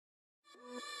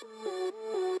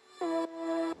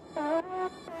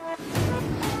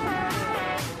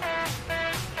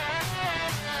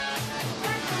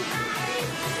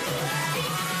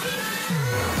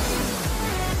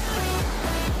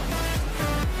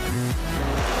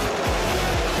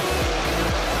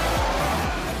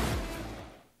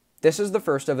This is the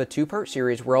first of a two-part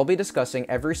series where I'll be discussing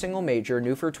every single major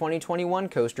new for 2021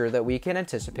 coaster that we can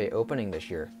anticipate opening this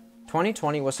year.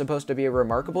 2020 was supposed to be a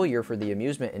remarkable year for the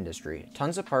amusement industry.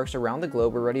 Tons of parks around the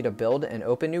globe were ready to build and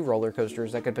open new roller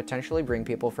coasters that could potentially bring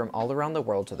people from all around the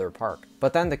world to their park.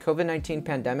 But then the COVID-19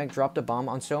 pandemic dropped a bomb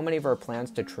on so many of our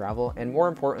plans to travel, and more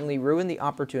importantly, ruined the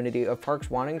opportunity of parks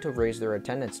wanting to raise their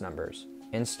attendance numbers.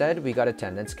 Instead, we got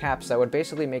attendance caps that would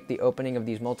basically make the opening of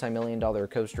these multi-million-dollar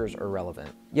coasters irrelevant.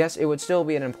 Yes, it would still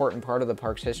be an important part of the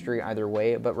park's history either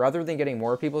way, but rather than getting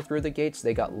more people through the gates,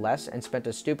 they got less and spent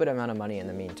a stupid amount of money in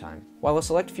the meantime. While a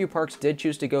select few parks did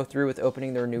choose to go through with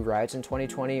opening their new rides in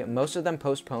 2020, most of them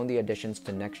postponed the additions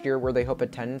to next year, where they hope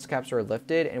attendance caps are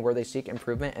lifted and where they seek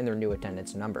improvement in their new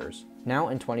attendance numbers. Now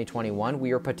in 2021,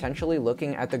 we are potentially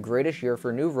looking at the greatest year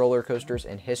for new roller coasters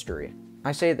in history.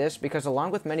 I say this because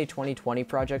along with many 2020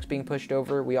 projects being pushed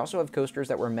over, we also have coasters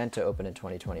that were meant to open in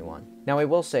 2021. Now I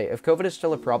will say, if COVID is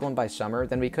still a problem by summer,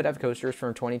 then we could have coasters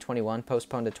from 2021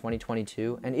 postponed to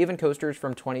 2022, and even coasters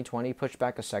from 2020 pushed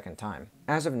back a second time.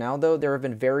 As of now though, there have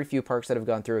been very few parks that have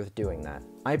gone through with doing that.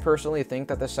 I personally think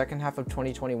that the second half of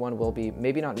 2021 will be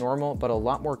maybe not normal, but a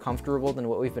lot more comfortable than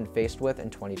what we've been faced with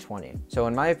in 2020. So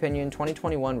in my opinion,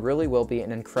 2021 really will be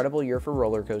an incredible year for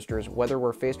roller coasters, whether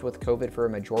we're faced with COVID for a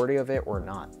majority of it or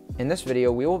not. In this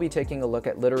video, we will be taking a look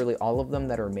at literally all of them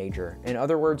that are major. In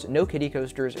other words, no kiddie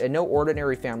coasters and no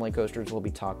ordinary family coasters will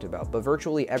be talked about, but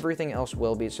virtually everything else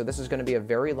will be, so this is going to be a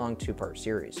very long two-part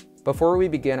series. Before we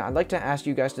begin, I'd like to ask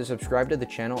you guys to subscribe to the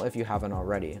channel if you haven't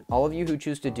already. All of you who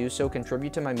choose to do so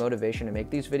contribute to my motivation to make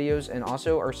these videos and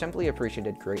also are simply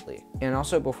appreciated greatly. And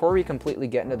also, before we completely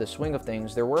get into the swing of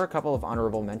things, there were a couple of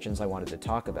honorable mentions I wanted to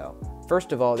talk about.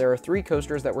 First of all, there are 3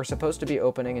 coasters that were supposed to be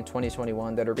opening in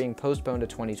 2021 that are being postponed to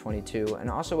 2022, and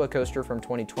also a coaster from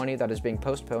 2020 that is being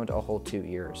postponed a whole 2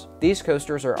 years. These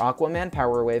coasters are Aquaman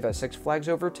Power Wave at Six Flags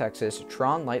Over Texas,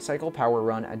 Tron Lightcycle Power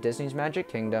Run at Disney's Magic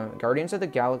Kingdom, Guardians of the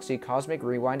Galaxy Cosmic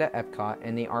Rewind at Epcot,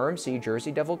 and the RMC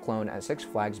Jersey Devil Clone at Six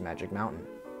Flags Magic Mountain.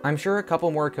 I'm sure a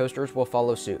couple more coasters will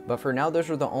follow suit, but for now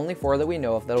those are the only 4 that we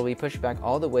know of that will be pushed back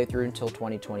all the way through until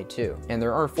 2022. And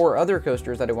there are 4 other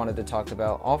coasters that I wanted to talk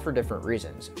about, all for different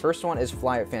reasons. First one is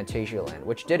Fly at Fantasyland,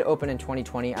 which did open in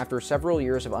 2020 after several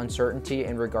years of uncertainty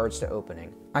in regards to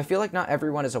opening. I feel like not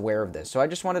everyone is aware of this, so I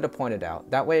just wanted to point it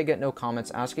out. That way I get no comments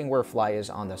asking where Fly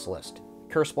is on this list.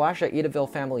 Kersplash at Edaville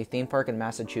Family Theme Park in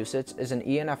Massachusetts is an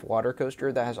ENF water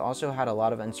coaster that has also had a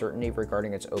lot of uncertainty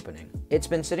regarding its opening. It's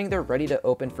been sitting there ready to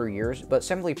open for years, but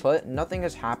simply put, nothing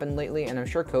has happened lately, and I'm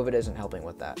sure COVID isn't helping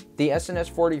with that. The SNS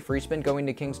 40 Freespin going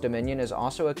to King's Dominion is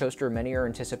also a coaster many are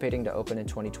anticipating to open in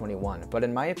 2021, but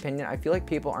in my opinion, I feel like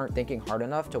people aren't thinking hard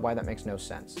enough to why that makes no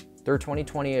sense. Their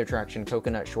 2020 attraction,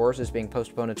 Coconut Shores, is being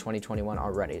postponed to 2021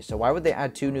 already, so why would they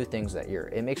add 2 new things that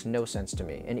year? It makes no sense to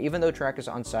me, and even though track is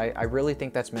on site, I really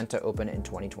think that's meant to open in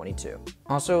 2022.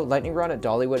 Also, Lightning Rod at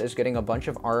Dollywood is getting a bunch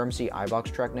of RMC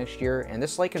iBox track next year, and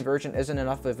this slight conversion isn't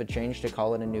enough of a change to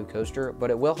call it a new coaster,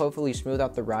 but it will hopefully smooth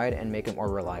out the ride and make it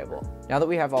more reliable. Now that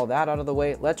we have all that out of the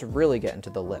way, let's really get into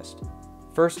the list.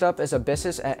 First up is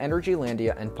Abyssus at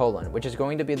Energylandia in Poland, which is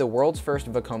going to be the world's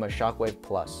first Vekoma Shockwave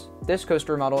Plus. This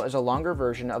coaster model is a longer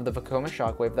version of the Vekoma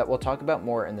Shockwave that we'll talk about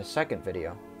more in the second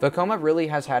video. Vekoma really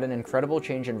has had an incredible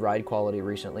change in ride quality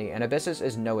recently, and Abyssus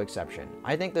is no exception.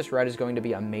 I think this ride is going to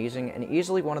be amazing and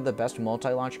easily one of the best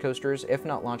multi-launch coasters, if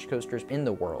not launch coasters, in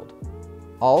the world.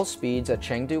 All Speeds at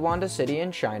Chengdu Wanda City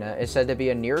in China is said to be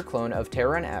a near clone of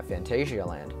Terran at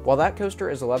Fantasyland. While that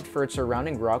coaster is loved for its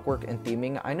surrounding rockwork and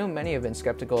theming, I know many have been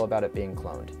skeptical about it being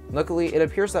cloned. Luckily, it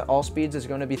appears that All Speeds is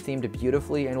going to be themed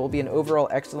beautifully and will be an overall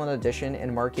excellent addition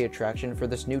and marquee attraction for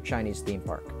this new Chinese theme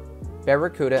park.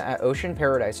 Barracuda at Ocean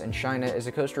Paradise in China is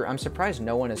a coaster I'm surprised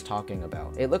no one is talking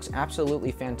about. It looks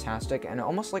absolutely fantastic and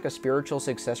almost like a spiritual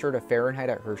successor to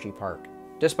Fahrenheit at Hershey Park.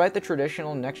 Despite the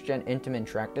traditional next-gen Intamin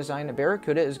track design,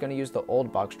 Barracuda is going to use the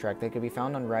old box track that can be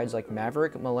found on rides like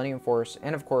Maverick, Millennium Force,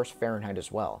 and of course Fahrenheit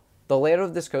as well. The layout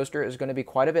of this coaster is going to be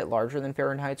quite a bit larger than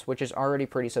Fahrenheit's, which is already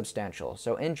pretty substantial,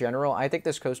 so in general, I think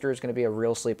this coaster is going to be a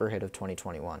real sleeper hit of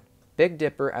 2021. Big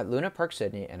Dipper at Luna Park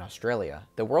Sydney in Australia.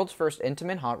 The world's first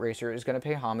Intamin hot racer is going to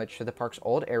pay homage to the park's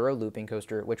old aero looping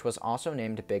coaster, which was also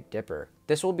named Big Dipper.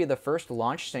 This will be the first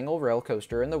launch single rail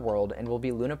coaster in the world and will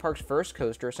be Luna Park's first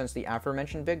coaster since the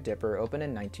aforementioned Big Dipper opened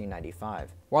in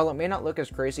 1995. While it may not look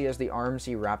as crazy as the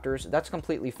RMC Raptors, that's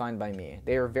completely fine by me.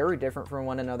 They are very different from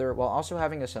one another while also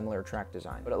having a similar track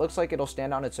design, but it looks like it'll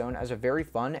stand on its own as a very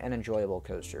fun and enjoyable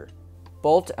coaster.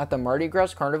 Bolt at the Mardi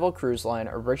Gras Carnival cruise line,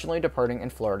 originally departing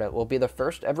in Florida, will be the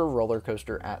first ever roller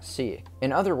coaster at sea.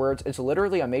 In other words, it's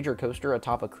literally a major coaster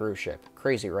atop a cruise ship.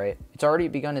 Crazy, right? It's already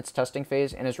begun its testing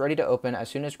phase and is ready to open as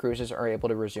soon as cruises are able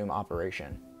to resume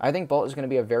operation. I think Bolt is going to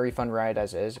be a very fun ride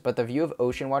as is, but the view of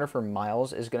ocean water for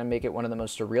miles is going to make it one of the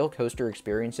most surreal coaster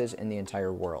experiences in the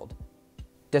entire world.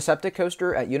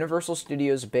 Decepticoaster at Universal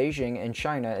Studios Beijing in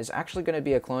China is actually going to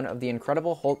be a clone of the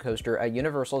Incredible Hulk coaster at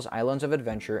Universal's Islands of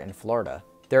Adventure in Florida.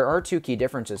 There are two key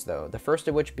differences though, the first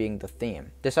of which being the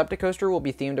theme. Decepticoaster will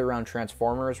be themed around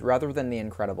Transformers rather than the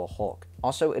Incredible Hulk.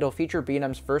 Also, it'll feature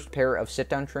B&M's first pair of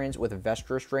sit-down trains with vest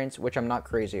restraints, which I'm not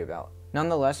crazy about.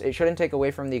 Nonetheless, it shouldn't take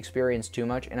away from the experience too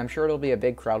much, and I'm sure it'll be a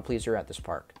big crowd pleaser at this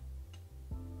park.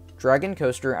 Dragon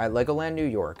Coaster at Legoland New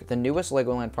York, the newest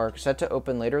Legoland park set to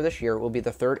open later this year, will be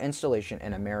the third installation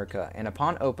in America, and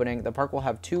upon opening, the park will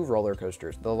have two roller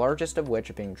coasters, the largest of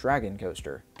which being Dragon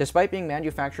Coaster. Despite being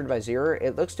manufactured by Zero,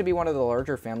 it looks to be one of the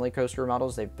larger family coaster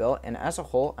models they've built, and as a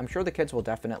whole, I'm sure the kids will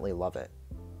definitely love it.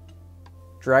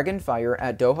 Dragonfire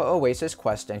at Doha Oasis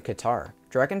Quest in Qatar.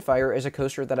 Dragonfire is a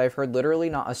coaster that I've heard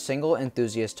literally not a single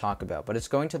enthusiast talk about, but it's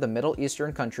going to the Middle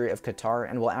Eastern country of Qatar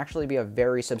and will actually be a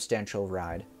very substantial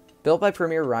ride. Built by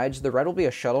Premier Rides, the ride will be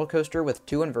a shuttle coaster with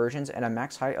 2 inversions and a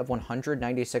max height of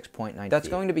 196.9 feet. That's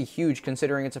going to be huge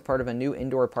considering it's a part of a new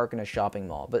indoor park in a shopping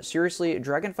mall, but seriously,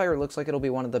 Dragonfire looks like it'll be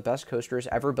one of the best coasters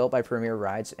ever built by Premier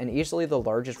Rides and easily the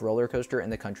largest roller coaster in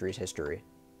the country's history.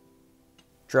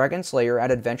 Dragon Slayer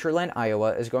at Adventureland,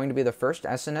 Iowa is going to be the first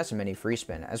SNS mini free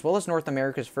spin, as well as North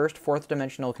America's first fourth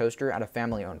dimensional coaster at a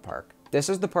family-owned park. This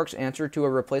is the park's answer to a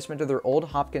replacement of their old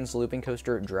Hopkins looping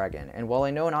coaster, Dragon, and while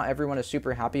I know not everyone is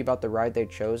super happy about the ride they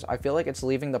chose, I feel like it's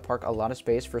leaving the park a lot of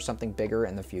space for something bigger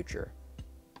in the future.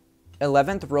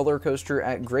 11th roller coaster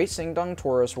at Great Singdong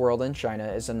Tourist World in China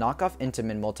is a knockoff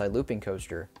Intamin multi-looping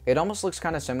coaster. It almost looks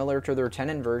kind of similar to their 10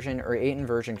 inversion or 8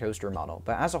 inversion coaster model,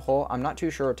 but as a whole, I'm not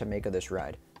too sure what to make of this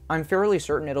ride. I'm fairly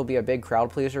certain it'll be a big crowd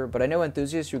pleaser, but I know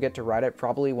enthusiasts who get to ride it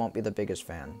probably won't be the biggest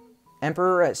fan.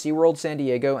 Emperor at SeaWorld San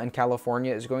Diego and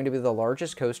California is going to be the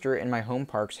largest coaster in my home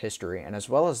park's history, and as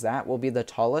well as that will be the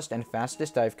tallest and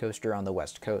fastest dive coaster on the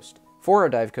West Coast. For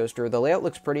a dive coaster, the layout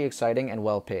looks pretty exciting and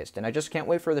well paced, and I just can't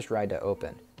wait for this ride to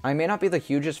open. I may not be the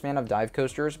hugest fan of dive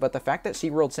coasters, but the fact that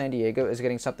SeaWorld San Diego is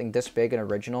getting something this big and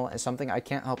original is something I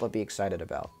can't help but be excited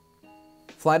about.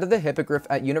 Flight of the Hippogriff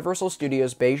at Universal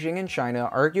Studios Beijing in China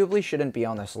arguably shouldn't be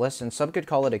on this list, and some could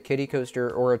call it a kiddie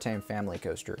coaster or a tame family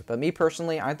coaster, but me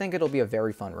personally, I think it'll be a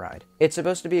very fun ride. It's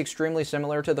supposed to be extremely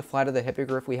similar to the Flight of the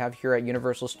Hippogriff we have here at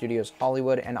Universal Studios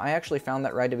Hollywood, and I actually found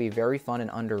that ride to be very fun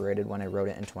and underrated when I rode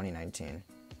it in 2019.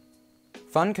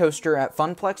 Fun Coaster at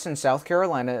Funplex in South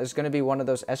Carolina is going to be one of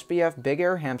those SBF Big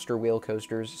Air Hamster Wheel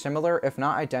coasters, similar if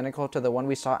not identical to the one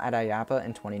we saw at IAAPA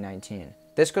in 2019.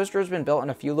 This coaster has been built in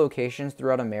a few locations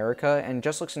throughout America and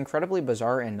just looks incredibly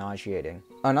bizarre and nauseating.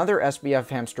 Another SBF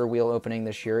hamster wheel opening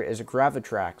this year is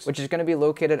Gravitrax, which is going to be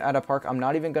located at a park I'm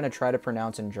not even going to try to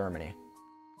pronounce in Germany.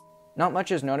 Not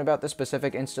much is known about this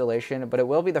specific installation, but it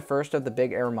will be the first of the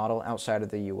Big Air model outside of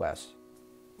the US.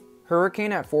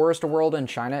 Hurricane at Forest World in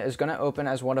China is going to open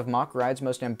as one of Mach Ride's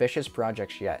most ambitious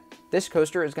projects yet. This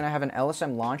coaster is going to have an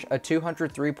LSM launch, a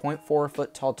 203.4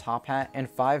 foot tall top hat, and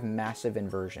 5 massive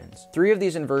inversions. 3 of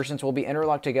these inversions will be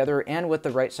interlocked together and with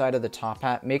the right side of the top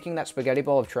hat, making that spaghetti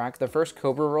ball of track the first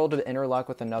Cobra roll to interlock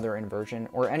with another inversion,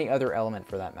 or any other element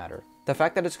for that matter. The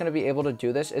fact that it's going to be able to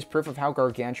do this is proof of how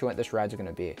gargantuan this ride is going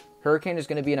to be. Hurricane is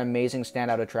going to be an amazing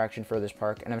standout attraction for this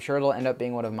park, and I'm sure it'll end up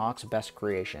being one of Mach's best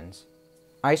creations.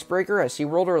 Icebreaker at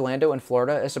SeaWorld Orlando in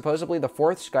Florida is supposedly the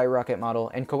 4th Skyrocket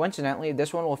model, and coincidentally,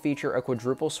 this one will feature a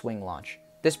quadruple swing launch.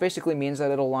 This basically means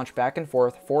that it'll launch back and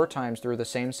forth 4 times through the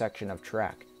same section of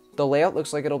track. The layout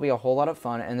looks like it'll be a whole lot of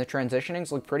fun, and the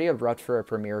transitionings look pretty abrupt for a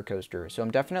premier coaster, so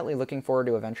I'm definitely looking forward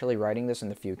to eventually riding this in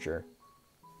the future.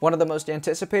 One of the most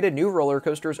anticipated new roller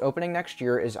coasters opening next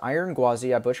year is Iron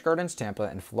Gwazi at Busch Gardens Tampa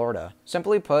in Florida.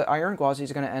 Simply put, Iron Gwazi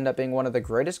is going to end up being one of the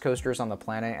greatest coasters on the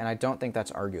planet, and I don't think that's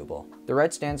arguable. The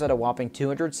ride stands at a whopping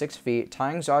 206 feet,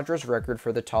 tying Zodra's record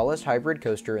for the tallest hybrid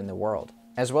coaster in the world.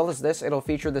 As well as this, it'll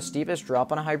feature the steepest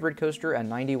drop on a hybrid coaster at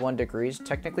 91 degrees,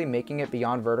 technically making it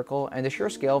beyond vertical, and the sheer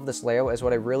scale of this layout is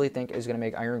what I really think is going to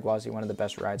make Iron Gwazi one of the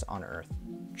best rides on Earth.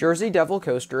 Jersey Devil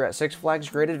Coaster at Six Flags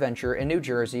Great Adventure in New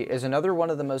Jersey is another one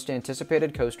of the most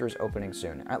anticipated coasters opening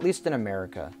soon, at least in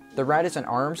America. The ride is an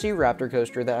RMC Raptor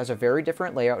coaster that has a very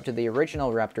different layout to the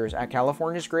original Raptors at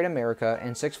California's Great America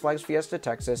and Six Flags Fiesta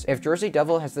Texas. If Jersey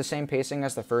Devil has the same pacing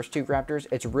as the first 2 Raptors,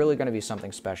 it's really going to be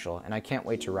something special, and I can't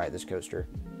wait to ride this coaster.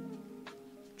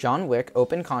 John Wick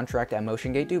Open Contract at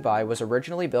MotionGate Dubai was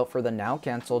originally built for the now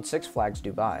cancelled Six Flags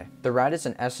Dubai. The ride is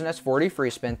an SNS 40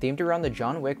 freespin themed around the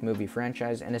John Wick movie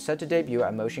franchise and is set to debut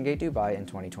at MotionGate Dubai in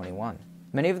 2021.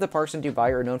 Many of the parks in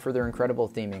Dubai are known for their incredible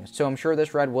theming, so I'm sure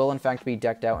this ride will in fact be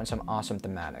decked out in some awesome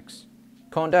thematics.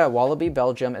 Conda at Walibi,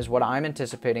 Belgium is what I'm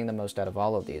anticipating the most out of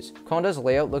all of these. Conda's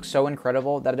layout looks so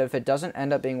incredible that if it doesn't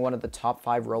end up being one of the top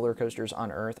 5 roller coasters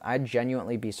on Earth, I'd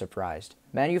genuinely be surprised.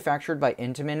 Manufactured by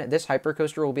Intamin, this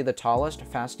hypercoaster will be the tallest,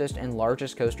 fastest, and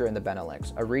largest coaster in the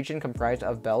Benelux, a region comprised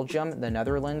of Belgium, the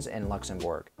Netherlands, and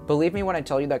Luxembourg. Believe me when I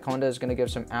tell you that Conda is going to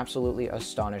give some absolutely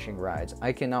astonishing rides.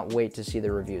 I cannot wait to see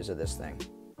the reviews of this thing.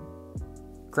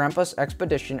 Krampus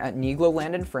Expedition at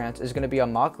Nigloland in France is going to be a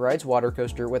mock rides water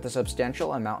coaster with a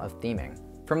substantial amount of theming.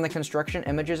 From the construction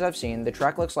images I've seen, the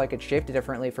track looks like it's shaped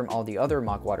differently from all the other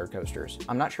mock water coasters.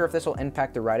 I'm not sure if this will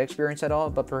impact the ride experience at all,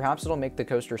 but perhaps it'll make the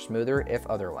coaster smoother if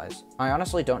otherwise. I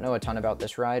honestly don't know a ton about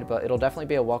this ride, but it'll definitely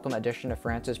be a welcome addition to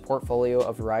France's portfolio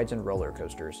of rides and roller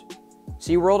coasters.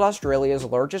 SeaWorld Australia's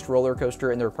largest roller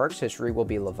coaster in their park's history will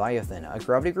be Leviathan, a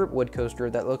gravity group wood coaster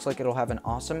that looks like it'll have an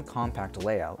awesome compact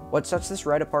layout. What sets this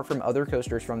ride apart from other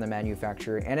coasters from the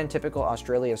manufacturer, and in typical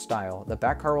Australia style, the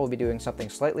back car will be doing something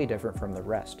slightly different from the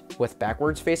rest. With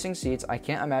backwards facing seats, I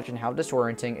can't imagine how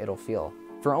disorienting it'll feel.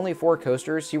 For only 4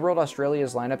 coasters, SeaWorld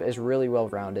Australia's lineup is really well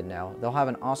rounded now. They'll have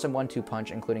an awesome 1-2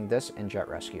 punch including this and Jet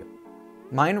Rescue.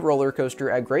 Mine Roller Coaster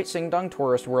at Great Singdong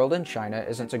Tourist World in China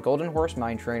is a Golden Horse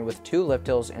mine train with 2 lift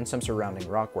hills and some surrounding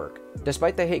rockwork.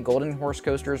 Despite the hate Golden Horse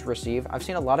coasters receive, I've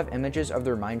seen a lot of images of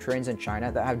their mine trains in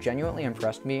China that have genuinely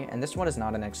impressed me, and this one is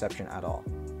not an exception at all.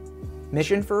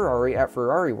 Mission Ferrari at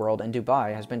Ferrari World in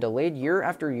Dubai has been delayed year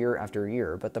after year after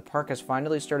year, but the park has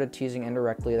finally started teasing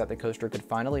indirectly that the coaster could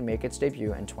finally make its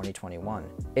debut in 2021.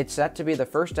 It's set to be the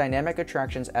first Dynamic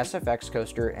Attractions SFX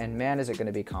coaster, and man is it going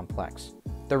to be complex.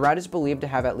 The ride is believed to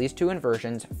have at least 2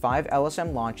 inversions, 5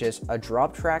 LSM launches, a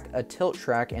drop track, a tilt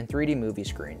track, and 3D movie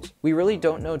screens. We really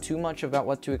don't know too much about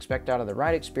what to expect out of the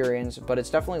ride experience, but it's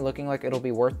definitely looking like it'll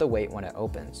be worth the wait when it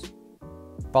opens.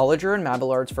 Bolliger and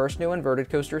Mabillard's first new inverted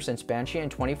coaster since Banshee in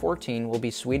 2014 will be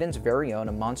Sweden's very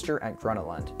own Monster at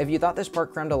Grunaland. If you thought this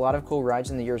park crammed a lot of cool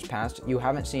rides in the years past, you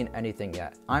haven't seen anything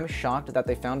yet. I'm shocked that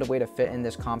they found a way to fit in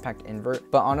this compact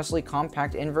invert, but honestly,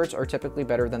 compact inverts are typically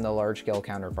better than the large-scale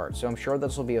counterparts, so I'm sure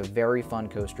this will be a very fun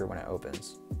coaster when it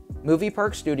opens.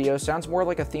 MoviePark Studios sounds more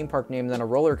like a theme park name than a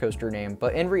roller coaster name,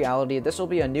 but in reality, this will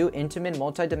be a new Intamin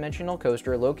multi-dimensional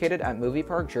coaster located at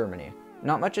MoviePark, Germany.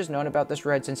 Not much is known about this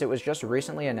ride since it was just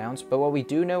recently announced, but what we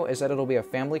do know is that it'll be a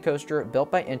family coaster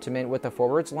built by Intamin with a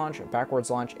forwards launch,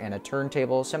 backwards launch, and a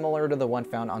turntable similar to the one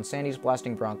found on Sandy's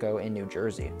Blasting Bronco in New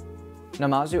Jersey.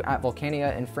 Namazu at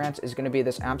Volcania in France is going to be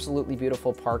this absolutely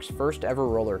beautiful park's first ever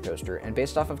roller coaster, and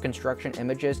based off of construction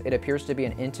images, it appears to be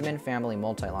an Intamin family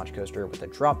multi-launch coaster with a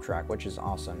drop track, which is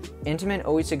awesome. Intamin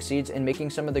always succeeds in making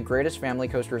some of the greatest family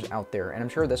coasters out there, and I'm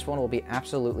sure this one will be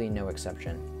absolutely no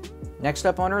exception. Next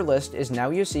up on our list is Now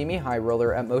You See Me High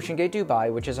Roller at MotionGate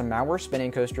Dubai, which is a malware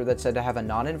spinning coaster that's said to have a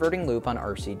non-inverting loop on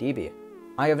RCDB.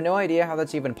 I have no idea how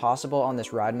that's even possible on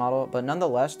this ride model, but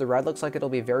nonetheless, the ride looks like it'll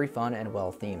be very fun and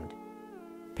well themed.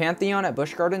 Pantheon at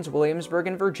Busch Gardens Williamsburg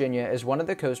in Virginia is one of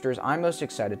the coasters I'm most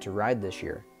excited to ride this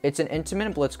year. It's an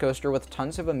Intamin blitz coaster with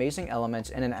tons of amazing elements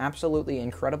and an absolutely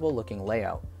incredible looking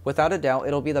layout. Without a doubt,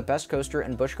 it'll be the best coaster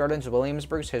in Busch Gardens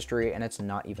Williamsburg's history, and it's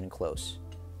not even close.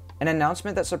 An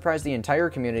announcement that surprised the entire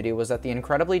community was that the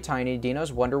incredibly tiny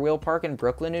Dino's Wonder Wheel Park in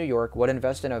Brooklyn, New York would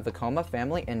invest in a Vekoma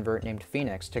family invert named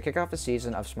Phoenix to kick off a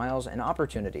season of smiles and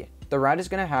opportunity. The ride is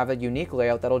going to have a unique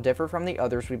layout that'll differ from the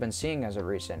others we've been seeing as of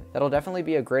recent. That'll definitely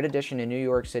be a great addition to New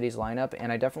York City's lineup,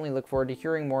 and I definitely look forward to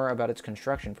hearing more about its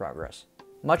construction progress.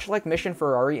 Much like Mission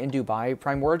Ferrari in Dubai,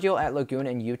 Primordial at Lagoon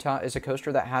in Utah is a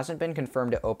coaster that hasn't been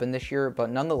confirmed to open this year,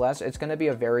 but nonetheless, it's going to be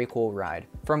a very cool ride.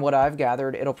 From what I've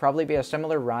gathered, it'll probably be a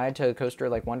similar ride to a coaster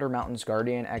like Wonder Mountain's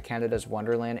Guardian at Canada's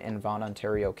Wonderland in Vaughan,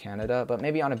 Ontario, Canada, but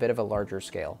maybe on a bit of a larger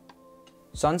scale.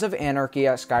 Sons of Anarchy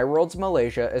at Skyworlds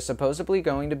Malaysia is supposedly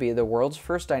going to be the world's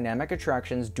first Dynamic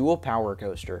Attractions dual power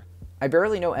coaster. I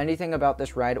barely know anything about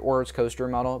this ride or its coaster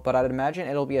model, but I'd imagine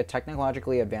it'll be a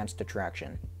technologically advanced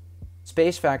attraction.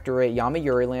 Space Factory at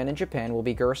Yomiuriland in Japan will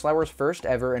be Gerstlauer's first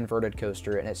ever inverted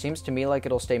coaster, and it seems to me like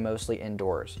it'll stay mostly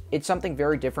indoors. It's something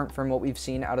very different from what we've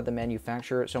seen out of the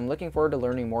manufacturer, so I'm looking forward to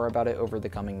learning more about it over the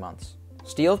coming months.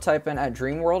 Steel Taipan at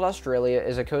Dreamworld Australia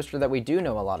is a coaster that we do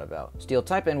know a lot about. Steel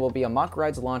Taipan will be a Mock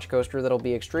Rides launch coaster that'll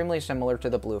be extremely similar to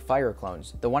the Blue Fire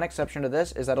clones. The one exception to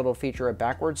this is that it'll feature a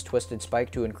backwards twisted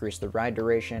spike to increase the ride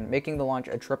duration, making the launch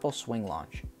a triple swing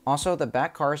launch. Also, the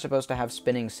back car is supposed to have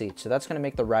spinning seats, so that's going to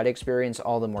make the ride experience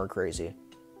all the more crazy.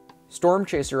 Storm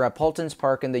Chaser at Paultons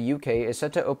Park in the UK is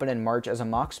set to open in March as a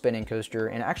mock spinning coaster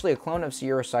and actually a clone of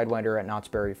Sierra Sidewinder at Knott's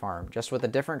Berry Farm, just with a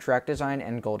different track design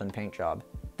and golden paint job.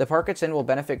 The park it's in will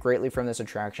benefit greatly from this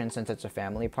attraction since it's a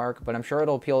family park, but I'm sure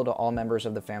it'll appeal to all members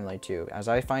of the family too, as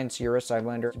I find Sierra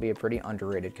Sidewinder to be a pretty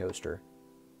underrated coaster.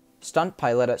 Stunt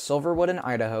Pilot at Silverwood in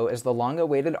Idaho is the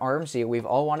long-awaited RMC we've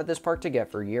all wanted this park to get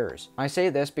for years. I say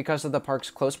this because of the park's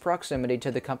close proximity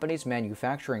to the company's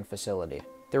manufacturing facility.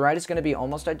 The ride is going to be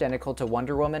almost identical to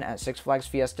Wonder Woman at Six Flags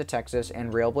Fiesta Texas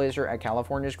and Railblazer at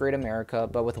California's Great America,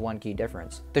 but with one key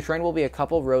difference. The train will be a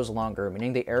couple rows longer,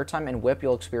 meaning the airtime and whip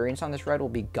you'll experience on this ride will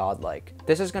be godlike.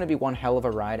 This is going to be one hell of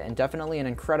a ride and definitely an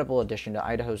incredible addition to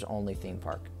Idaho's only theme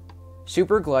park.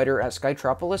 Super Glider at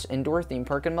Skytropolis Indoor Theme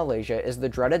Park in Malaysia is the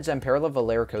dreaded Zamperla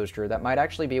Valer coaster that might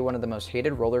actually be one of the most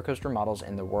hated roller coaster models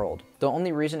in the world. The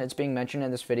only reason it's being mentioned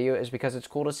in this video is because it's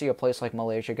cool to see a place like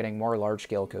Malaysia getting more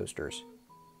large-scale coasters.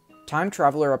 Time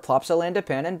Traveler at Plopsaland de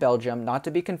Pan in Belgium, not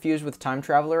to be confused with Time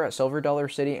Traveler at Silver Dollar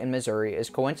City in Missouri, is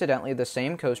coincidentally the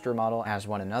same coaster model as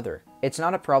one another. It's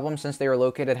not a problem since they are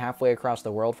located halfway across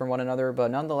the world from one another, but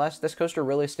nonetheless, this coaster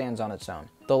really stands on its own.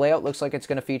 The layout looks like it's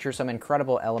going to feature some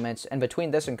incredible elements, and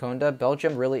between this and Conda,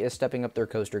 Belgium really is stepping up their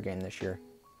coaster game this year.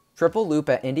 Triple Loop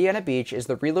at Indiana Beach is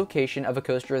the relocation of a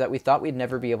coaster that we thought we'd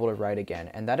never be able to ride again,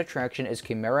 and that attraction is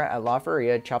Chimera at La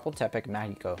Feria, Chapultepec,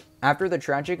 Mexico. After the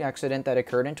tragic accident that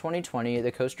occurred in 2020,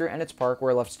 the coaster and its park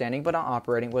were left standing but not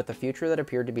operating with a future that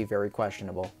appeared to be very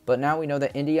questionable. But now we know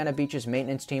that Indiana Beach's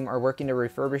maintenance team are working to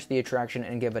refurbish the attraction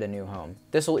and give it a new home.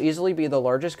 This will easily be the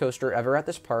largest coaster ever at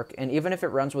this park, and even if it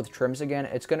runs with trims again,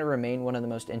 it's going to remain one of the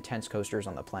most intense coasters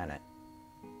on the planet.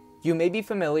 You may be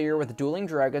familiar with Dueling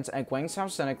Dragons at Guangzhou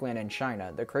Scenic Land in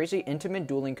China, the crazy intimate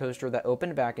dueling coaster that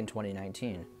opened back in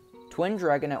 2019. Twin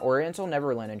Dragon at Oriental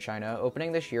Neverland in China,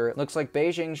 opening this year, looks like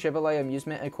Beijing Chevrolet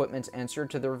Amusement Equipment's answer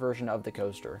to their version of the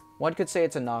coaster. One could say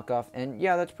it's a knockoff, and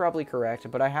yeah, that's probably correct,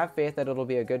 but I have faith that it'll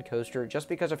be a good coaster just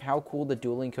because of how cool the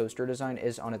dueling coaster design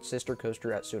is on its sister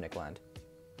coaster at Sunicland.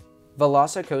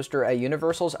 Velocicoaster at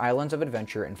Universal's Islands of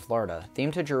Adventure in Florida.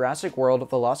 Themed to Jurassic World,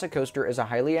 Velocicoaster is a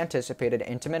highly anticipated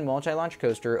intimate multi-launch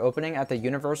coaster opening at the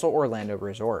Universal Orlando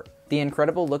Resort. The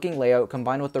incredible looking layout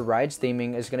combined with the ride's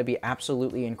theming is going to be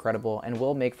absolutely incredible and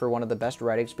will make for one of the best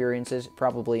ride experiences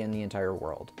probably in the entire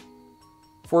world.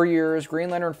 For years, Green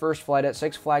Lantern First Flight at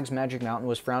Six Flags Magic Mountain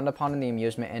was frowned upon in the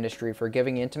amusement industry for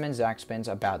giving Intamin Zack spins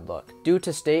a bad look. Due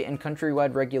to state and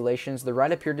countrywide regulations, the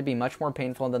ride appeared to be much more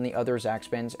painful than the other Zack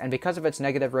spins, and because of its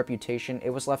negative reputation, it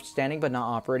was left standing but not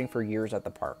operating for years at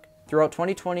the park. Throughout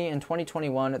 2020 and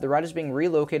 2021, the ride is being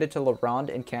relocated to La Ronde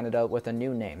in Canada with a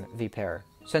new name, Vipère.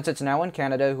 Since it's now in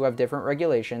Canada, who have different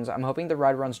regulations, I'm hoping the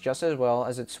ride runs just as well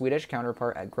as its Swedish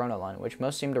counterpart at Gröna, which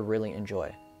most seem to really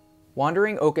enjoy.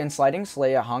 Wandering Oak and Sliding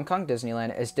Sleigh at Hong Kong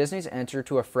Disneyland is Disney's answer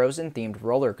to a Frozen-themed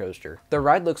roller coaster. The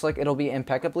ride looks like it'll be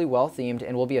impeccably well-themed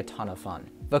and will be a ton of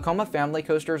fun. Vekoma family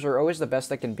coasters are always the best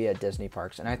that can be at Disney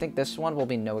parks, and I think this one will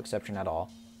be no exception at all.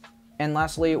 And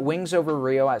lastly, Wings Over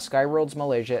Rio at Skyworlds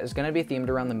Malaysia is going to be themed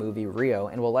around the movie Rio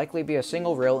and will likely be a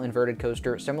single-rail inverted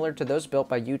coaster similar to those built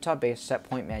by Utah-based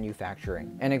Setpoint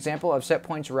Manufacturing. An example of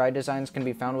Setpoint's ride designs can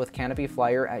be found with Canopy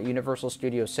Flyer at Universal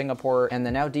Studios Singapore and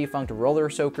the now defunct Roller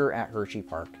Soaker at Hershey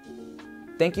Park.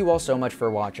 Thank you all so much for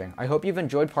watching. I hope you've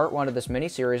enjoyed part 1 of this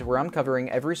mini-series where I'm covering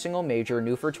every single major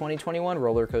new for 2021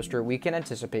 roller coaster we can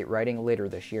anticipate riding later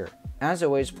this year. As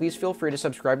always, please feel free to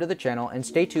subscribe to the channel and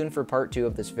stay tuned for part 2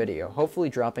 of this video, hopefully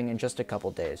dropping in just a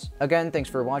couple days. Again, thanks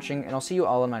for watching, and I'll see you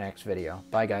all in my next video.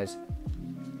 Bye guys.